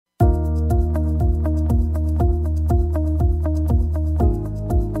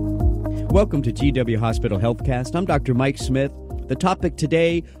Welcome to GW Hospital Healthcast. I'm Dr. Mike Smith. The topic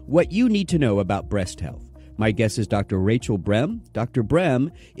today, what you need to know about breast health. My guest is Dr. Rachel Brehm. Dr.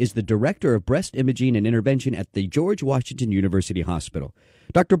 Brehm is the Director of Breast Imaging and Intervention at the George Washington University Hospital.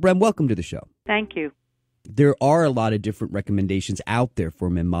 Dr. Brehm, welcome to the show. Thank you. There are a lot of different recommendations out there for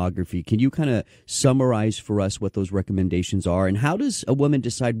mammography. Can you kind of summarize for us what those recommendations are, and how does a woman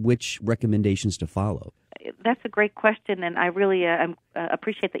decide which recommendations to follow? That's a great question, and I really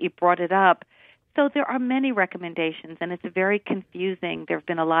appreciate that you brought it up. So there are many recommendations, and it's very confusing. There have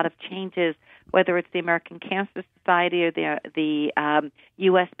been a lot of changes, whether it's the American Cancer Society or the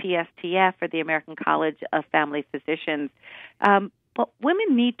USPSTF or the American College of Family Physicians. What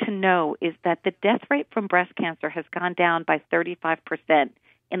women need to know is that the death rate from breast cancer has gone down by 35%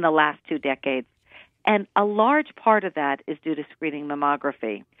 in the last 2 decades, and a large part of that is due to screening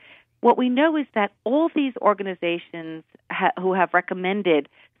mammography. What we know is that all these organizations who have recommended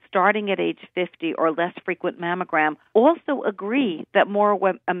starting at age 50 or less frequent mammogram also agree that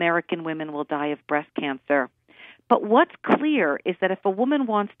more American women will die of breast cancer. But what's clear is that if a woman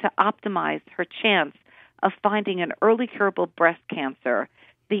wants to optimize her chance of finding an early curable breast cancer,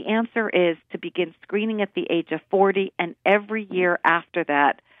 the answer is to begin screening at the age of 40 and every year after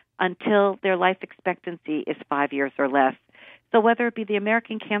that until their life expectancy is 5 years or less. So whether it be the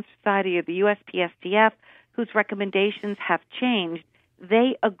American Cancer Society or the USPSTF, whose recommendations have changed,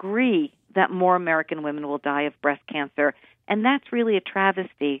 they agree that more American women will die of breast cancer. And that's really a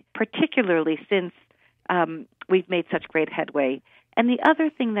travesty, particularly since we've made such great headway. And the other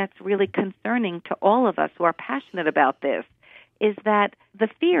thing that's really concerning to all of us who are passionate about this is that the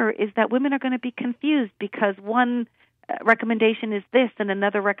fear is that women are going to be confused because one recommendation is this and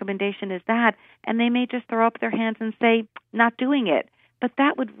another recommendation is that, and they may just throw up their hands and say, not doing it. But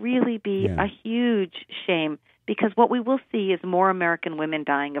that would really be a huge shame, because what we will see is more American women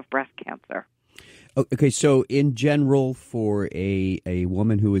dying of breast cancer. Okay, so in general, for a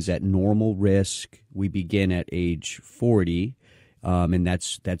woman who is at normal risk, we begin at age 40, and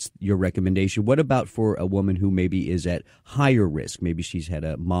that's your recommendation. What about for a woman who maybe is at higher risk? Maybe she's had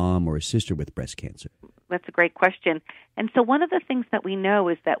a mom or a sister with breast cancer. That's a great question. And so one of the things that we know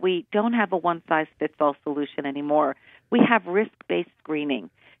is that we don't have a one-size-fits-all solution anymore. We have risk-based screening.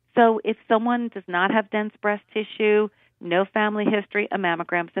 So if someone does not have dense breast tissue, no family history, a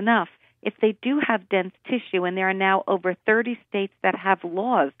mammogram's enough. If they do have dense tissue, and there are now over 30 states that have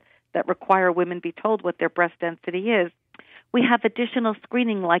laws that require women be told what their breast density is, we have additional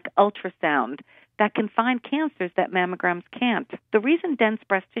screening like ultrasound that can find cancers that mammograms can't. The reason dense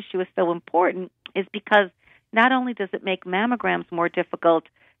breast tissue is so important is because not only does it make mammograms more difficult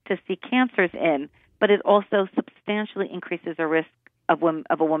to see cancers in, but it also substantially increases the risk of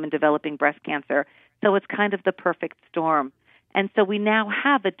a woman developing breast cancer. So it's kind of the perfect storm. And so we now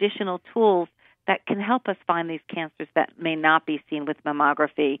have additional tools that can help us find these cancers that may not be seen with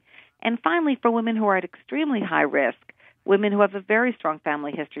mammography. And finally, for women who are at extremely high risk, women who have a very strong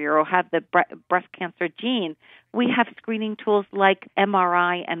family history or have the breast cancer gene, we have screening tools like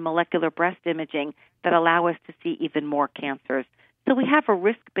MRI and molecular breast imaging that allow us to see even more cancers. So we have a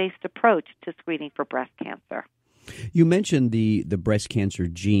risk-based approach to screening for breast cancer. You mentioned the breast cancer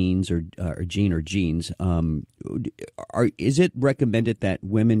genes or genes. Is it recommended that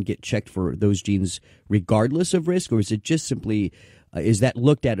women get checked for those genes regardless of risk, or is it just simply is that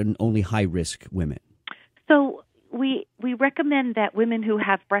looked at in only high-risk women? So we recommend that women who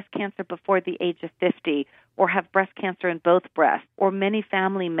have breast cancer before the age of 50 or have breast cancer in both breasts or many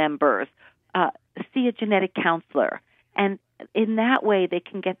family members see a genetic counselor. And in that way, they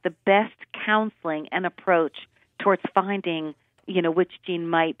can get the best counseling and approach towards finding, which gene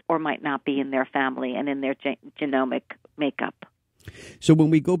might or might not be in their family and in their genomic makeup. So when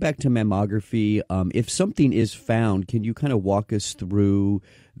we go back to mammography, if something is found, can you kind of walk us through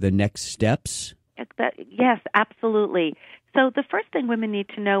the next steps? Yes, absolutely. So the first thing women need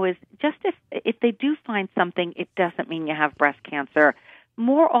to know is just if they do find something, it doesn't mean you have breast cancer.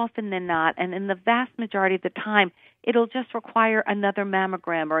 More often than not, and in the vast majority of the time, it'll just require another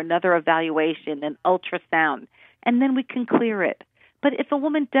mammogram or another evaluation, an ultrasound, and then we can clear it. But if a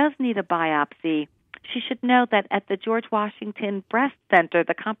woman does need a biopsy, she should know that at the George Washington Breast Center,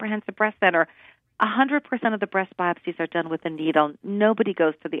 the Comprehensive Breast Center, 100% of the breast biopsies are done with a needle. Nobody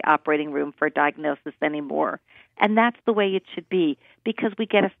goes to the operating room for a diagnosis anymore. And that's the way it should be, because we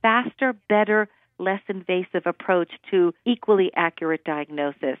get a faster, better, less invasive approach to equally accurate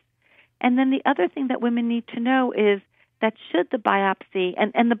diagnosis. And then the other thing that women need to know is that should the biopsy,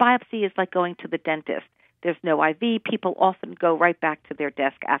 and the biopsy is like going to the dentist. There's no IV. People often go right back to their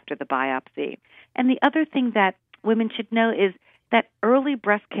desk after the biopsy. And the other thing that women should know is that early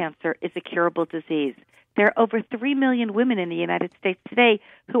breast cancer is a curable disease. There are over 3 million women in the United States today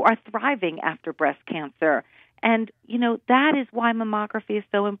who are thriving after breast cancer. And, that is why mammography is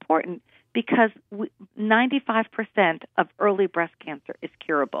so important, because 95% of early breast cancer is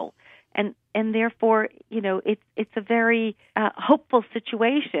curable. And therefore, it's a very hopeful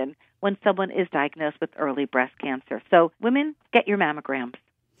situation when someone is diagnosed with early breast cancer. So women, get your mammograms.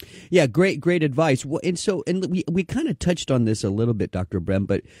 Yeah, great advice. Well, and we kind of touched on this a little bit, Dr. Brem,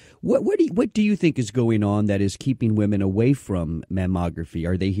 but what do you think is going on that is keeping women away from mammography?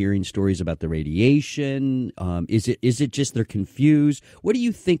 Are they hearing stories about the radiation? Is it just they're confused? What do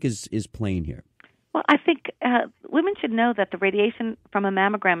you think is playing here? Well, I think women should know that the radiation from a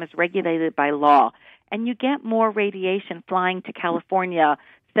mammogram is regulated by law, and you get more radiation flying to California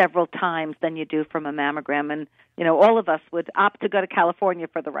several times than you do from a mammogram. And, all of us would opt to go to California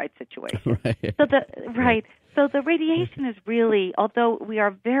for the right situation. Right. So the radiation is really, although we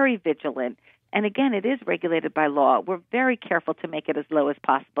are very vigilant, and again, it is regulated by law, we're very careful to make it as low as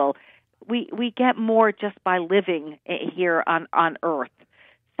possible. We get more just by living here on Earth.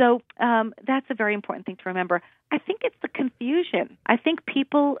 So that's a very important thing to remember. I think it's the confusion. I think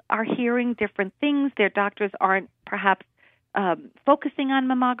people are hearing different things. Their doctors aren't perhaps focusing on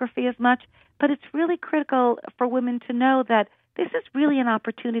mammography as much, but it's really critical for women to know that this is really an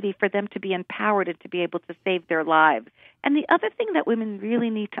opportunity for them to be empowered and to be able to save their lives. And the other thing that women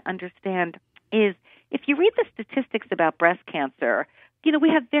really need to understand is, if you read the statistics about breast cancer, we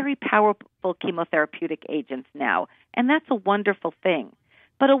have very powerful chemotherapeutic agents now, and that's a wonderful thing.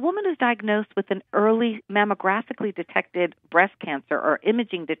 But a woman who's diagnosed with an early mammographically detected breast cancer or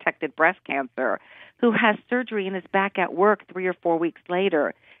imaging detected breast cancer, who has surgery and is back at work 3 or 4 weeks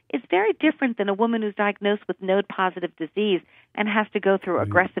later, is very different than a woman who's diagnosed with node-positive disease and has to go through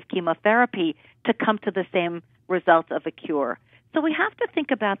aggressive chemotherapy to come to the same result of a cure. So we have to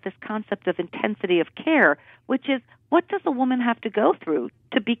think about this concept of intensity of care, which is, what does a woman have to go through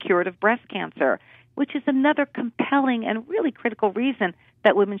to be cured of breast cancer, which is another compelling and really critical reason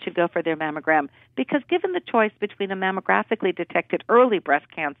that women should go for their mammogram. Because given the choice between a mammographically detected early breast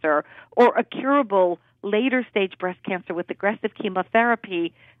cancer or a curable later stage breast cancer with aggressive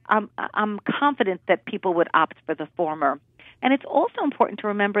chemotherapy, I'm confident that people would opt for the former. And it's also important to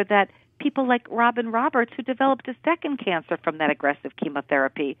remember that people like Robin Roberts, who developed a second cancer from that aggressive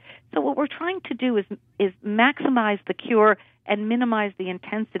chemotherapy. So what we're trying to do is maximize the cure and minimize the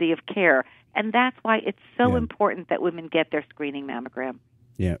intensity of care. And that's why it's so important that women get their screening mammogram.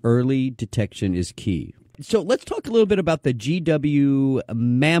 Yeah, early detection is key. So let's talk a little bit about the GW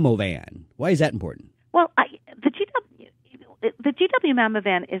Mammovan. Why is that important? Well, the GW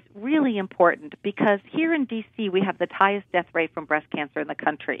Mammovan is really important because here in D.C. we have the highest death rate from breast cancer in the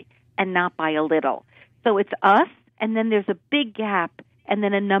country, and not by a little. So it's us, and then there's a big gap, and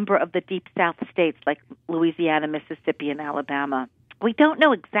then a number of the Deep South states like Louisiana, Mississippi, and Alabama. We don't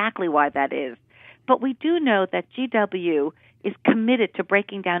know exactly why that is, but we do know that GW is committed to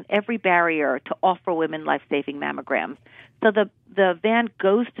breaking down every barrier to offer women life-saving mammograms. So the van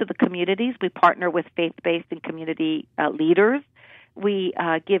goes to the communities. We partner with faith-based and community leaders. We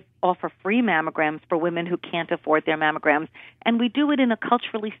offer free mammograms for women who can't afford their mammograms, and we do it in a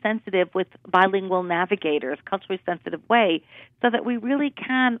culturally sensitive, with bilingual navigators, culturally sensitive way, so that we really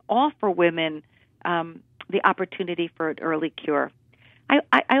can offer women the opportunity for an early cure.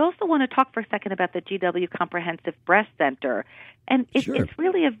 I also want to talk for a second about the GW Comprehensive Breast Center. And it's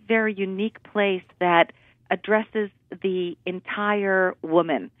really a very unique place that addresses the entire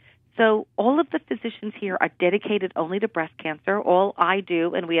woman. So all of the physicians here are dedicated only to breast cancer. All I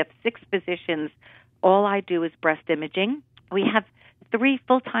do, and we have 6 physicians, all I do is breast imaging. We have 3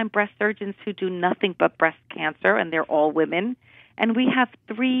 full-time breast surgeons who do nothing but breast cancer, and they're all women. And we have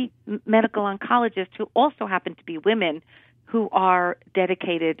 3 medical oncologists who also happen to be women who are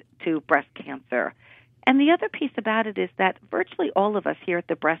dedicated to breast cancer. And the other piece about it is that virtually all of us here at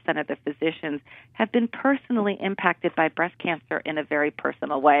the Breast Center, the physicians, have been personally impacted by breast cancer in a very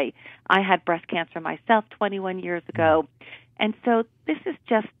personal way. I had breast cancer myself 21 years ago. And so this is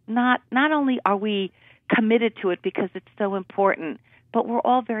just not only are we committed to it because it's so important, but we're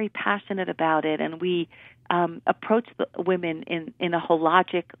all very passionate about it, and we approach the women in a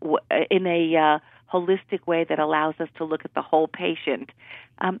holistic way that allows us to look at the whole patient.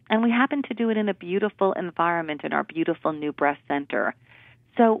 And we happen to do it in a beautiful environment in our beautiful new breast center.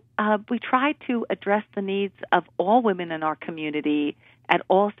 So we try to address the needs of all women in our community at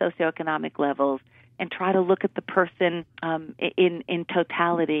all socioeconomic levels, and try to look at the person in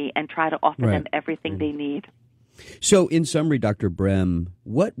totality and try to offer them everything they need. So in summary, Dr. Brem,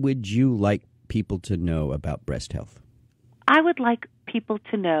 what would you like people to know about breast health? I would like people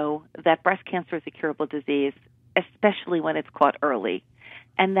to know that breast cancer is a curable disease, especially when it's caught early,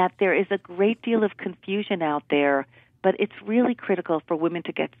 and that there is a great deal of confusion out there, but it's really critical for women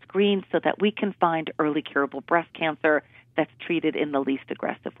to get screened so that we can find early curable breast cancer that's treated in the least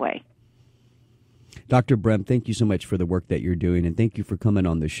aggressive way. Dr. Brem, thank you so much for the work that you're doing, and thank you for coming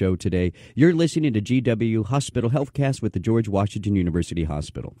on the show today. You're listening to GW Hospital Healthcast with the George Washington University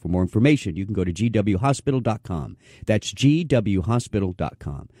Hospital. For more information, you can go to gwhospital.com. That's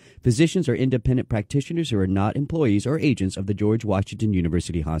gwhospital.com. Physicians are independent practitioners who are not employees or agents of the George Washington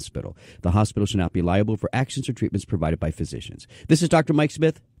University Hospital. The hospital should not be liable for actions or treatments provided by physicians. This is Dr. Mike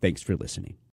Smith. Thanks for listening.